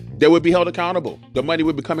they would be held accountable. The money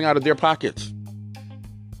would be coming out of their pockets.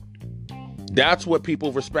 That's what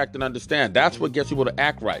people respect and understand. That's what gets people to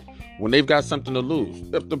act right when they've got something to lose.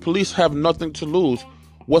 If the police have nothing to lose,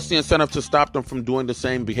 what's the incentive to stop them from doing the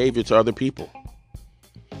same behavior to other people?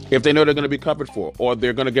 If they know they're going to be covered for, or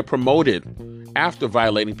they're going to get promoted after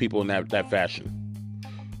violating people in that fashion.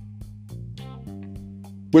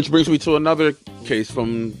 Which brings me to another case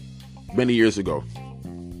from many years ago.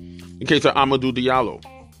 The case of Amadou Diallo.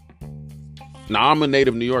 Now, I'm a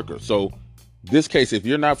native New Yorker, so this case, if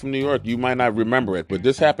you're not from New York, you might not remember it, but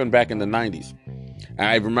this happened back in the 90s. And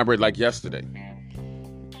I remember it like yesterday.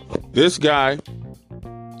 This guy,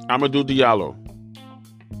 Amadou Diallo,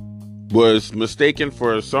 was mistaken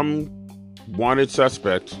for some wanted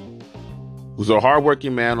suspect who's a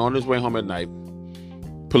hardworking man on his way home at night.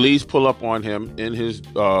 Police pull up on him in his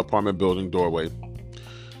apartment building doorway,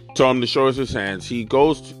 tell him to show us his hands. He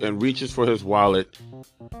goes and reaches for his wallet.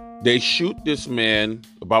 They shoot this man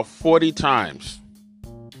about 40 times,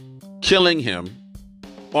 killing him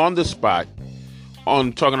on the spot.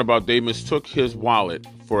 I'm talking about they mistook his wallet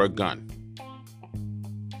for a gun.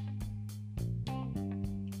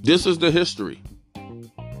 This is the history.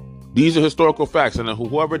 These are historical facts, and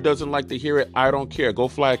whoever doesn't like to hear it, I don't care. Go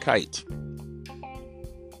fly a kite.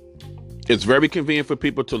 It's very convenient for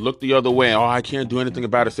people to look the other way. Oh, I can't do anything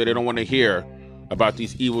about it, so they don't want to hear about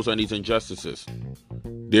these evils and these injustices.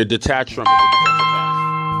 They're detached from it.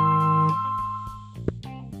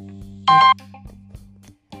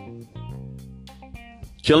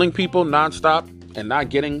 Killing people nonstop and not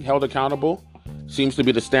getting held accountable seems to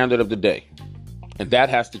be the standard of the day. And that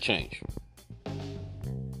has to change. I'm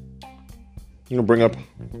going to bring up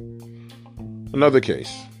another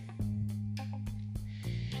case.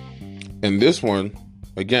 And this one,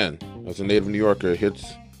 again, as a native New Yorker,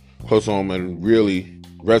 hits close home and really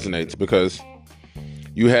resonates because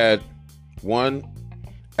you had one,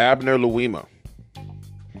 Abner Louima.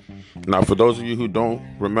 Now, for those of you who don't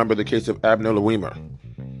remember the case of Abner Louima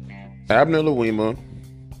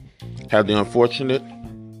had the unfortunate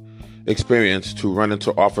experience to run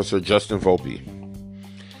into Officer Justin Volpe.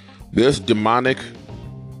 This demonic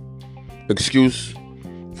excuse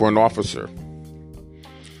for an officer,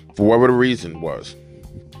 for whatever the reason was,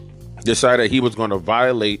 decided he was going to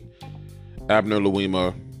violate Abner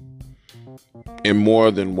Louima in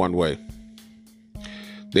more than one way.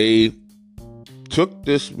 They took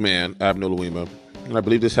this man, Abner Louima, And I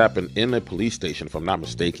believe this happened in a police station, if I'm not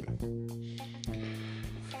mistaken.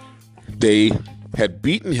 They had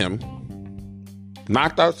beaten him,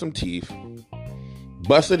 knocked out some teeth,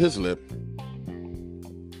 busted his lip,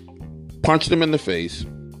 punched him in the face,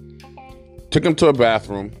 took him to a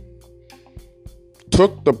bathroom,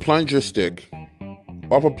 took the plunger stick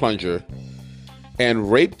off a plunger,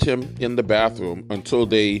 and raped him in the bathroom until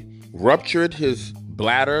they ruptured his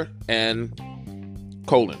bladder and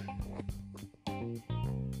colon.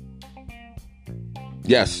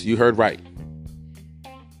 Yes, you heard right.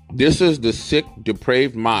 This is the sick,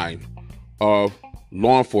 depraved mind of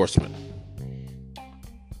law enforcement.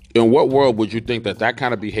 In what world would you think that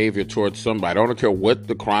kind of behavior towards somebody, I don't care what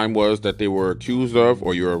the crime was that they were accused of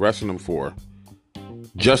or you're arresting them for,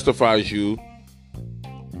 justifies you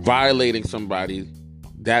violating somebody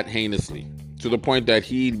that heinously, to the point that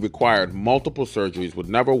he required multiple surgeries, would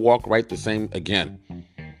never walk right the same again.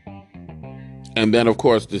 And then, of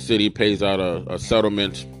course, the city pays out a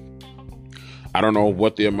settlement. I don't know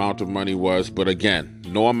what the amount of money was, but again,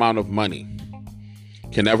 no amount of money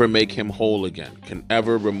can ever make him whole again, can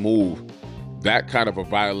ever remove that kind of a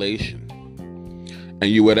violation. And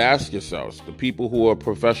you would ask yourselves, the people who are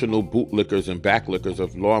professional bootlickers and backlickers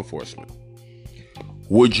of law enforcement,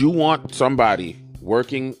 would you want somebody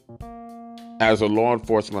working as a law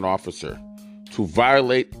enforcement officer to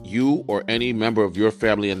violate you or any member of your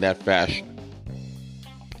family in that fashion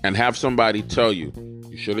and have somebody tell you,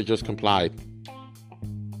 you should have just complied?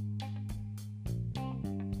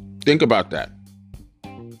 Think about that.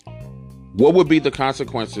 What would be the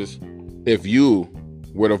consequences if you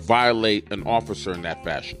were to violate an officer in that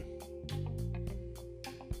fashion?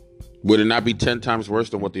 Would it not be 10 times worse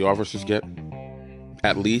than what the officers get?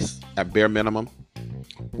 At least, at bare minimum?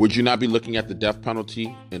 Would you not be looking at the death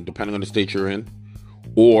penalty, and depending on the state you're in,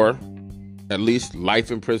 or at least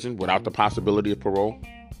life in prison without the possibility of parole?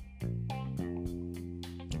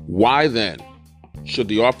 Why then should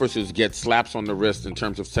the officers get slaps on the wrist in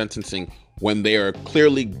terms of sentencing when they are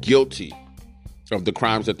clearly guilty of the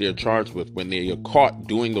crimes that they're charged with, when they are caught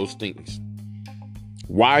doing those things?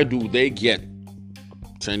 Why do they get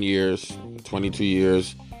 10 years, 22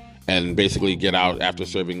 years, and basically get out after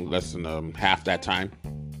serving less than half that time,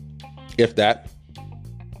 if that?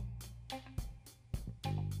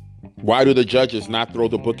 Why do the judges not throw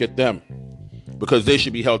the book at them? Because they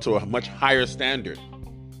should be held to a much higher standard,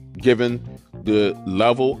 given the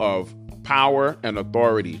level of power and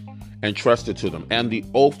authority entrusted to them and the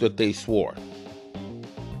oath that they swore.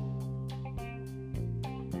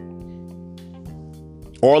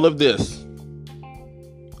 All of this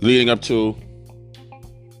leading up to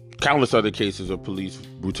countless other cases of police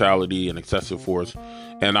brutality and excessive force.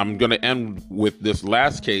 And I'm going to end with this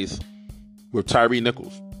last case with Tyree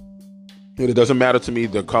Nichols. And it doesn't matter to me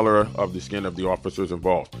the color of the skin of the officers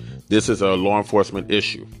involved. This is a law enforcement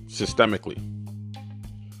issue, systemically.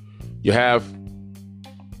 You have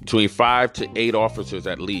between 5 to 8 officers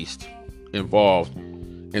at least involved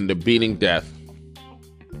in the beating death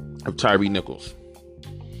of Tyree Nichols.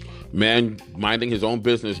 Man minding his own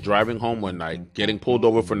business, driving home one night, getting pulled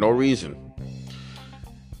over for no reason.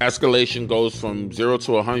 Escalation goes from 0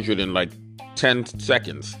 to 100 in like 10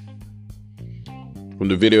 seconds. From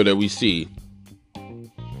the video that we see,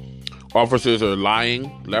 officers are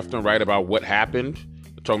lying left and right about what happened.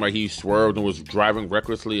 They're talking about he swerved and was driving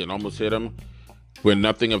recklessly and almost hit him when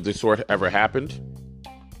nothing of this sort ever happened.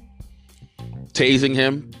 Tasing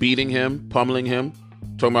him, beating him, pummeling him.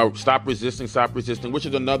 Talking about stop resisting, which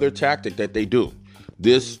is another tactic that they do.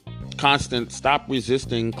 This constant stop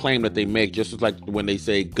resisting claim that they make, just as like when they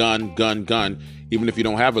say gun, gun, gun, even if you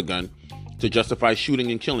don't have a gun, to justify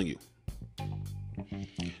shooting and killing you.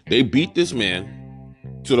 They beat this man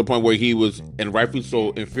to the point where he was, and rightfully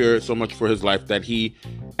so, in fear so much for his life that he,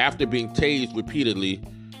 after being tased repeatedly,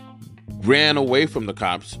 ran away from the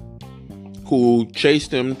cops, who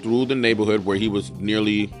chased him through the neighborhood where he was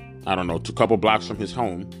nearly, a couple blocks from his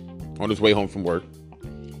home, on his way home from work.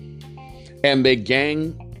 And they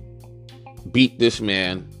gang beat this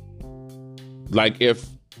man like if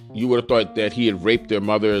you would have thought that he had raped their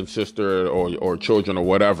mother and sister or children or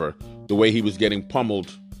whatever, the way he was getting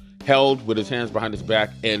pummeled, held with his hands behind his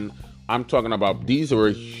back. And I'm talking about, these are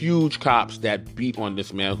huge cops that beat on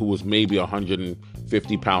this man who was maybe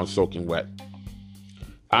 150 pounds soaking wet.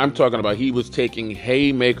 I'm talking about he was taking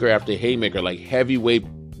haymaker after haymaker, like heavyweight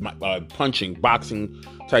punching, boxing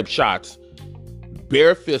type shots,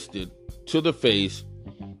 bare-fisted to the face,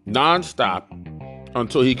 nonstop,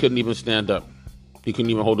 until he couldn't even stand up. He couldn't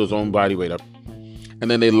even hold his own body weight up. And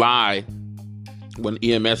then they lie when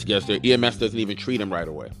EMS gets there. EMS doesn't even treat him right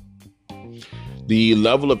away. the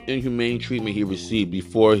level of inhumane treatment he received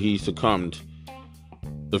before he succumbed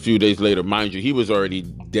a few days later, mind you, he was already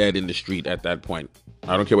dead in the street at that point.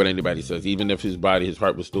 I don't care what anybody says. Even if his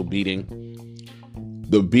heart was still beating,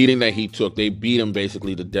 the beating that he took, they beat him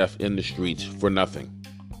basically to death in the streets for nothing.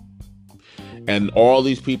 And all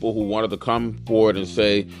these people who wanted to come forward and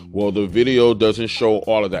say, well, the video doesn't show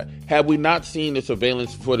all of that. Had we not seen the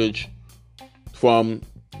surveillance footage from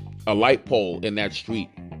a light pole in that street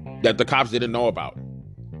that the cops didn't know about,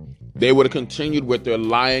 they would have continued with their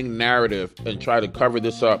lying narrative and try to cover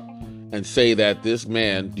this up and say that this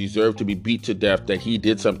man deserved to be beat to death, that he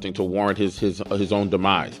did something to warrant his own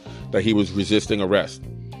demise, that he was resisting arrest.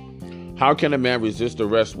 How can a man resist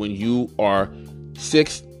arrest when you are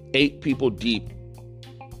 6, 8 people deep,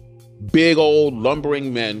 big old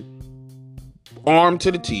lumbering men, armed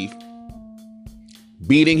to the teeth,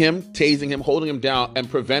 beating him, tasing him, holding him down, and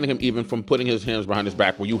preventing him even from putting his hands behind his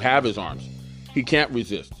back where you have his arms? He can't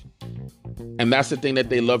resist. And that's the thing that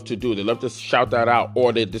they love to do. They love to shout that out.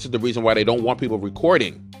 Or this is the reason why they don't want people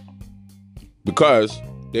recording. Because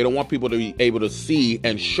they don't want people to be able to see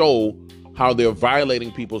and show how they're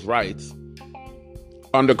violating people's rights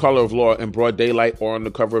under color of law in broad daylight or under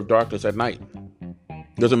cover of darkness at night.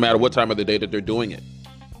 Doesn't matter what time of the day that they're doing it.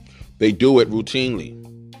 They do it routinely.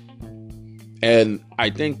 And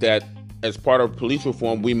I think that as part of police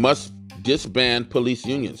reform, we must disband police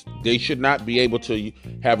unions. They should not be able to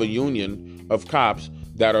have a union of cops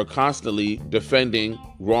that are constantly defending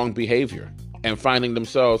wrong behavior and finding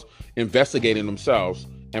themselves, investigating themselves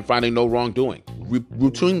and finding no wrongdoing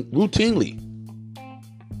routinely.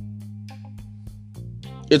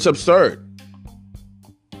 It's absurd.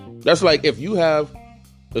 That's like if you have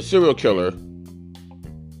a serial killer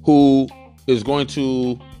who is going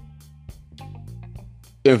to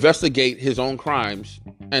investigate his own crimes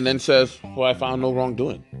and then says, well, I found no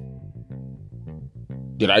wrongdoing.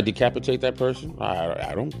 Did I decapitate that person?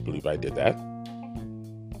 I don't believe I did that.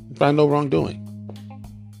 I find no wrongdoing.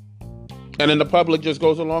 And then the public just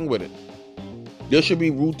goes along with it. There should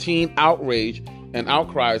be routine outrage and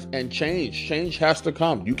outcries and change. Change has to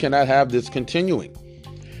come. You cannot have this continuing.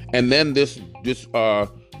 And then this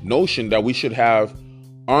notion that we should have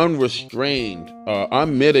unrestrained,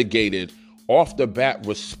 unmitigated, off the bat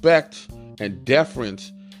respect and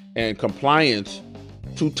deference and compliance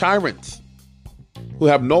to tyrants who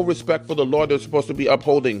have no respect for the law they're supposed to be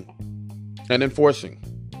upholding and enforcing.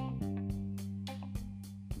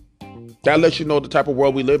 That lets you know the type of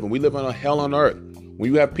world we live in. We live in a hell on earth.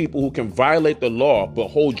 When you have people who can violate the law but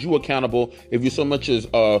hold you accountable if you so much as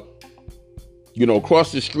cross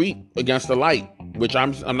the street against the light, which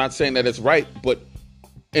I'm not saying that it's right, but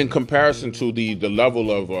in comparison to the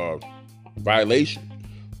level of violation,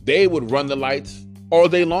 they would run the lights all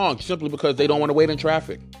day long simply because they don't want to wait in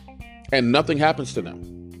traffic and nothing happens to them.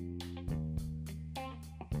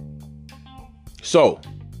 So,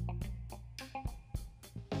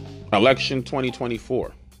 election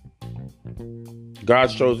 2024,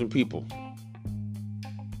 God's chosen people.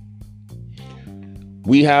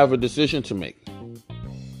 We have a decision to make.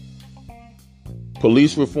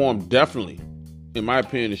 Police reform definitely, in my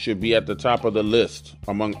opinion, it should be at the top of the list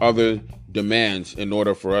among other demands in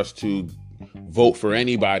order for us to vote for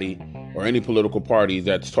anybody or any political party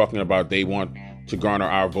that's talking about they want to garner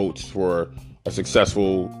our votes for a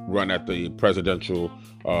successful run at the presidential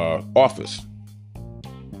office.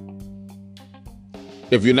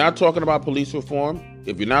 If you're not talking about police reform,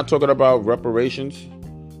 if you're not talking about reparations,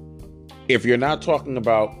 if you're not talking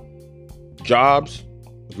about jobs,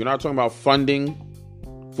 if you're not talking about funding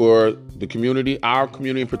for the community, our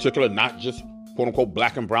community in particular, not just quote unquote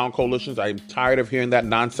black and brown coalitions. I'm tired of hearing that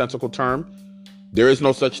nonsensical term. There is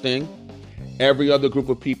no such thing. Every other group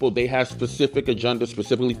of people, they have specific agendas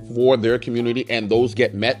specifically for their community, and those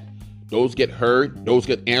get met, those get heard, those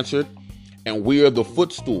get answered. And we are the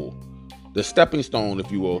footstool, the stepping stone,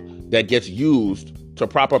 if you will, that gets used to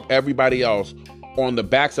prop up everybody else on the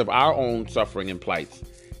backs of our own suffering and plights.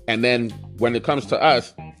 And then when it comes to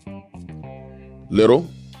us, little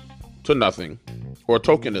to nothing, or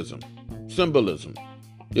tokenism, symbolism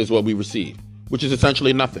is what we receive, which is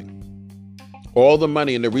essentially nothing. All the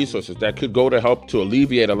money and the resources that could go to help to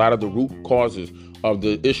alleviate a lot of the root causes of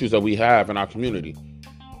the issues that we have in our community,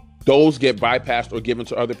 those get bypassed or given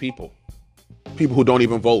to other people who don't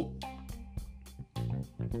even vote.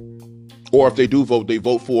 Or if they do vote, they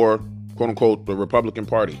vote for, quote unquote, the Republican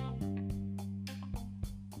Party.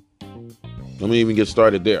 Let me even get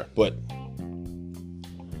started there. But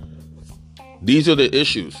these are the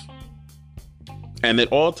issues. And it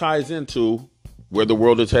all ties into where the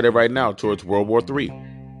world is headed right now, towards World War III.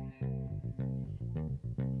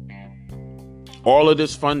 All of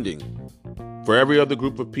this funding for every other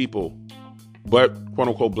group of people but quote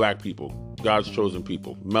unquote black people, God's chosen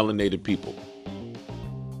people, melanated people.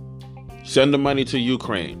 Send the money to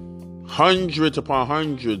Ukraine. Hundreds upon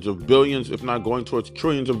hundreds of billions, if not going towards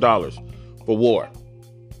trillions of dollars for war.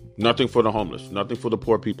 Nothing for the homeless. Nothing for the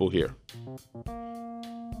poor people here.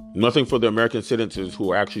 Nothing for the American citizens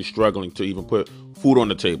who are actually struggling to even put food on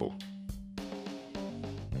the table.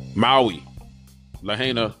 Maui,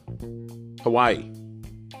 Lahaina, Hawaii.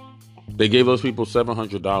 They gave those people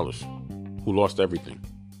 $700 who lost everything.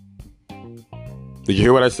 Did you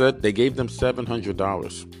hear what I said? They gave them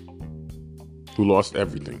 $700 who lost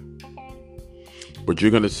everything. But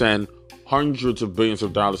you're going to send hundreds of billions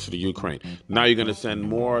of dollars to the Ukraine. Now you're going to send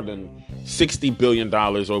more than $60 billion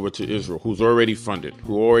over to Israel, who's already funded,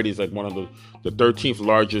 who already is like one of the 13th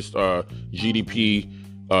largest GDP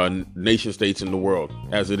nation states in the world,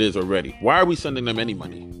 as it is already. Why are we sending them any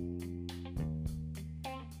money?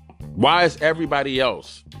 Why is everybody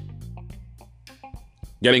else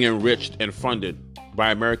getting enriched and funded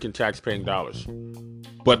by American taxpaying dollars,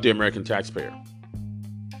 but the American taxpayer?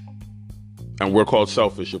 And we're called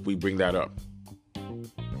selfish if we bring that up.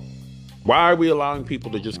 Why are we allowing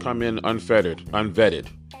people to just come in unfettered, unvetted,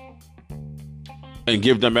 and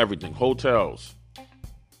give them everything? Hotels,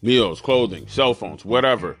 meals, clothing, cell phones,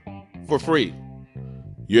 whatever, for free.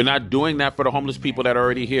 You're not doing that for the homeless people that are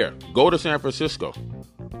already here. Go to San Francisco.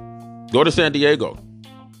 Go to San Diego.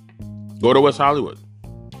 Go to West Hollywood.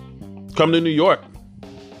 Come to New York.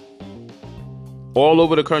 All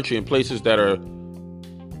over the country in places that are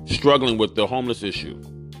struggling with the homeless issue.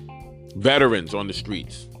 Veterans on the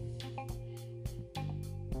streets.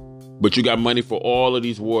 But you got money for all of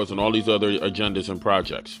these wars and all these other agendas and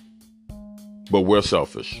projects. But we're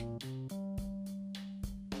selfish.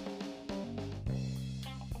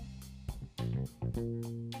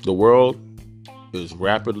 The world is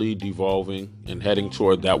rapidly devolving and heading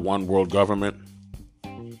toward that one world government,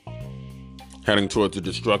 heading towards the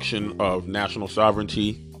destruction of national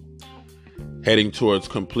sovereignty, heading towards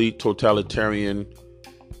complete totalitarian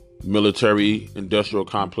military industrial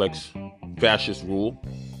complex fascist rule.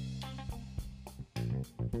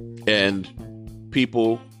 And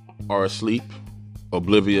people are asleep,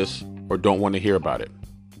 oblivious, or don't want to hear about it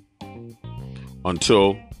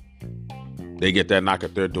until they get that knock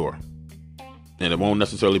at their door. And it won't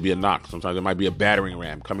necessarily be a knock. Sometimes it might be a battering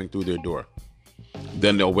ram coming through their door.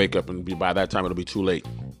 Then they'll wake up and by that time it'll be too late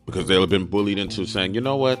because they'll have been bullied into saying, you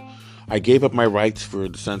know what? I gave up my rights for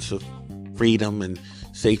the sense of freedom and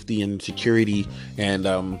safety and security. And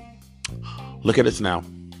look at us now.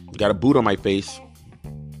 Got a boot on my face.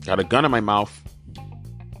 Got a gun in my mouth.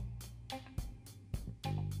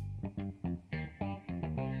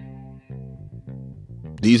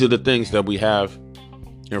 These are the things that we have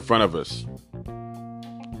in front of us.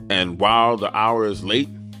 And while the hour is late,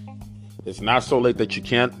 it's not so late that you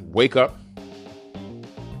can't wake up,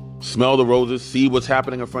 smell the roses, see what's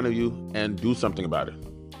happening in front of you, and do something about it.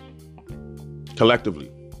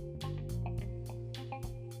 Collectively.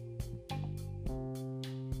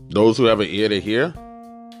 Those who have an ear to hear,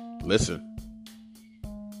 listen.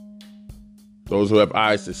 Those who have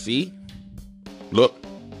eyes to see, look.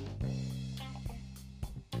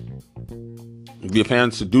 If you have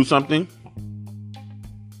hands to do something,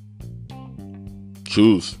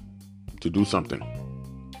 choose to do something.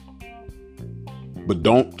 But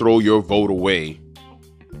don't throw your vote away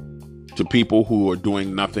to people who are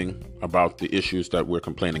doing nothing about the issues that we're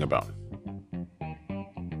complaining about.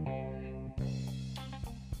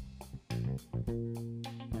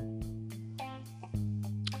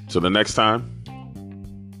 So the next time,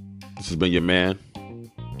 this has been your man,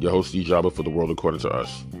 your host, Ijaba, for The World According to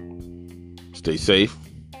Us. Stay safe.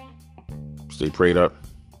 Stay prayed up.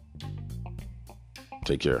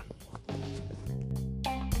 Take care.